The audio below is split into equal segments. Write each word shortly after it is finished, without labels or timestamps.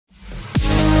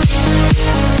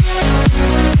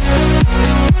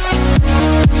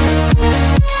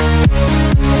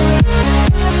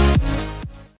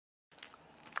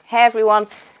Hey everyone,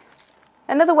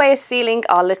 another way of sealing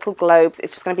our little globes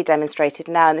is just going to be demonstrated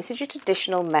now, and this is your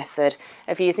traditional method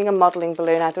of using a modelling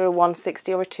balloon, either a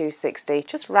 160 or a 260,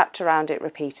 just wrapped around it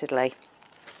repeatedly.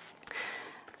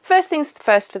 First things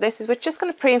first for this is we're just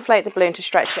going to pre-inflate the balloon to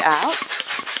stretch it out.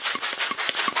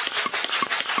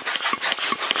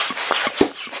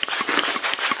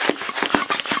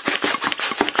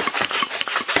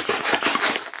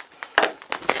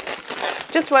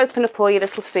 Just to open up all your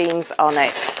little seams on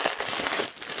it.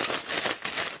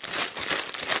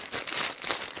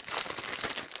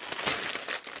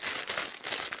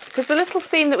 Because the little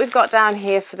seam that we've got down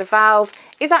here for the valve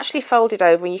is actually folded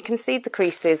over and you can see the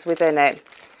creases within it.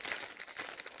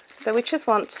 So we just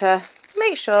want to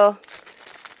make sure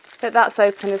that that's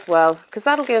open as well, because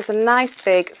that'll give us a nice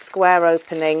big square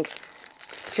opening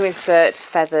to insert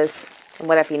feathers and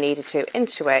whatever you needed to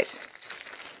into it.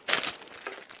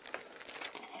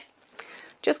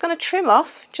 Just going to trim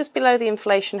off just below the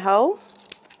inflation hole,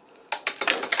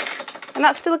 and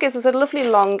that still gives us a lovely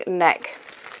long neck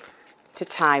to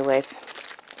tie with.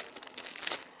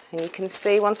 And you can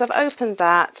see once I've opened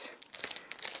that,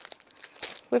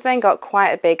 we've then got quite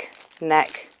a big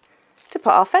neck to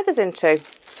put our feathers into.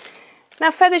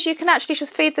 Now feathers, you can actually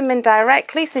just feed them in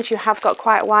directly since you have got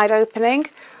quite a wide opening,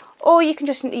 or you can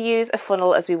just use a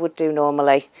funnel as we would do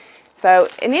normally. So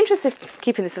in the interest of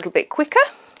keeping this a little bit quicker,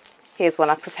 here's one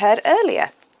I prepared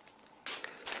earlier.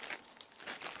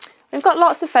 We've got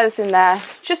lots of feathers in there,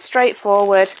 just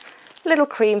straightforward little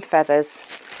cream feathers,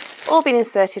 all been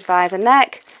inserted via the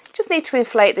neck. Just need to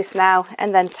inflate this now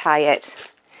and then tie it.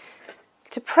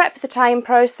 To prep the tying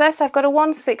process, I've got a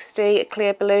 160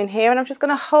 clear balloon here, and I'm just going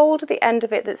to hold the end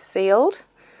of it that's sealed,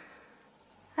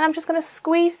 and I'm just going to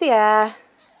squeeze the air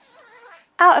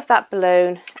out of that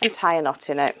balloon and tie a knot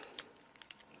in it.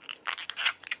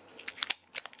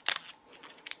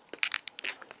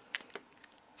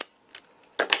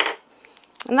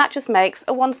 And that just makes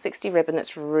a 160 ribbon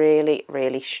that's really,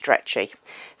 really stretchy.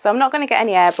 So I'm not going to get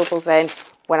any air bubbles in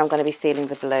when I'm going to be sealing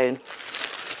the balloon.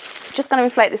 Just going to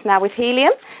inflate this now with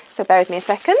helium, so bear with me a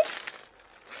second.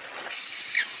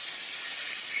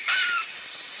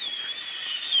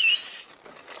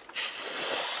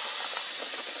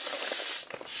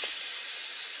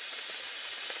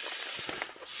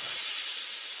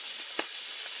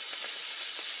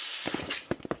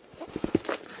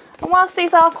 Whilst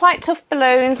these are quite tough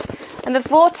balloons and the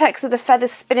vortex of the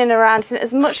feathers spinning around isn't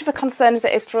as much of a concern as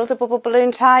it is for other bubble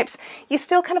balloon types, you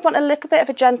still kind of want a little bit of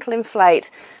a gentle inflate,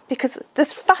 because the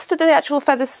faster the actual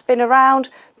feathers spin around,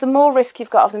 the more risk you've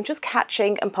got of them just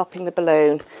catching and popping the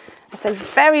balloon. So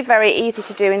very, very easy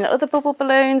to do in the other bubble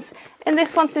balloons. In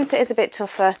this one, since it is a bit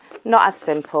tougher, not as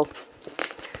simple.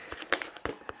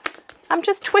 I'm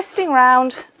just twisting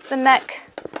round the neck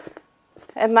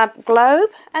of my globe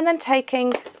and then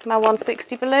taking my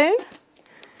 160 balloon, and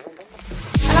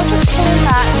I'm just pulling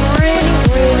that really,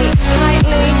 really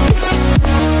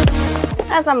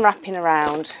tightly as I'm wrapping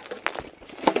around.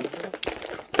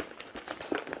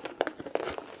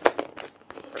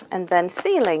 And then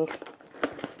sealing.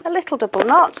 A little double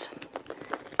knot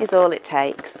is all it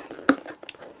takes.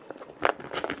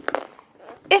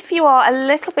 If you are a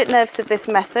little bit nervous of this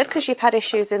method because you've had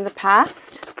issues in the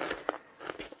past,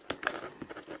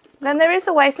 then there is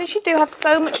a way, since you do have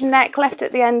so much neck left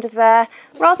at the end of there,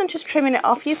 rather than just trimming it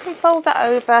off, you can fold that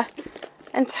over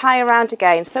and tie around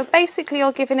again. So basically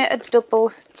you're giving it a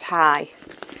double tie.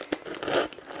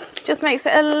 Just makes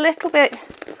it a little bit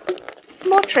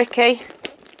more tricky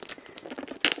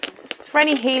for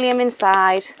any helium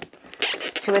inside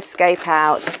to escape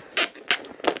out.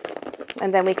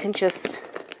 And then we can just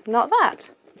knot that.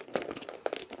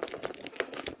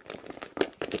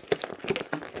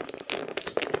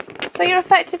 So you're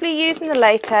effectively using the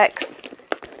latex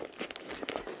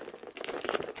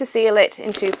to seal it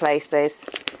in two places.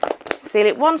 Seal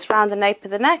it once round the nape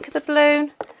of the neck of the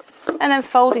balloon, and then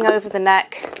folding over the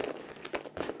neck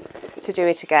to do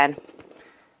it again.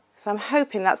 So I'm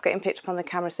hoping that's getting picked up on the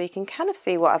camera so you can kind of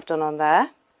see what I've done on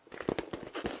there.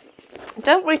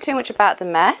 Don't worry too much about the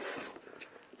mess,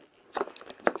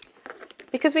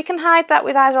 because we can hide that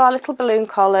with either our little balloon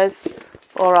collars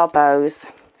or our bows.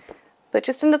 But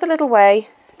just another little way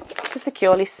to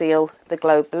securely seal the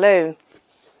globe balloon.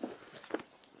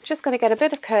 Just going to get a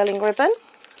bit of curling ribbon.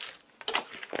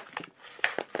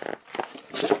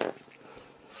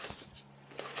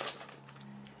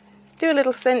 Do a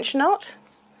little cinch knot,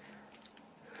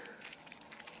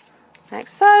 like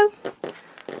so.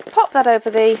 Pop that over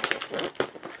the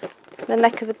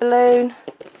neck of the balloon,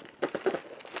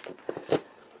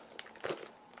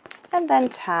 and then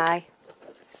tie.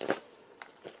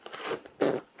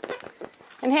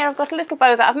 And here I've got a little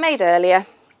bow that I've made earlier.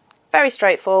 Very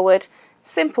straightforward,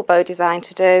 simple bow design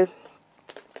to do,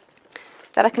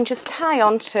 that I can just tie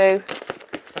onto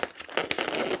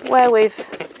where we've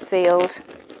sealed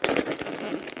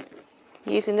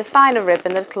using the finer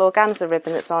ribbon, the little organza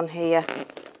ribbon that's on here.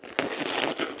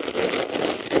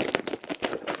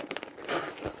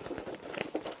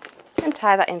 And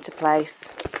tie that into place.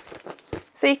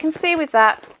 So you can see with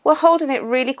that, we're holding it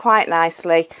really quite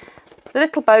nicely. The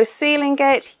little bow sealing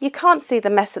it, you can't see the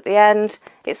mess at the end,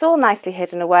 it's all nicely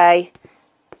hidden away,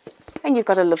 and you've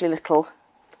got a lovely little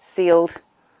sealed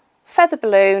feather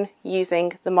balloon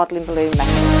using the modelling balloon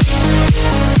method.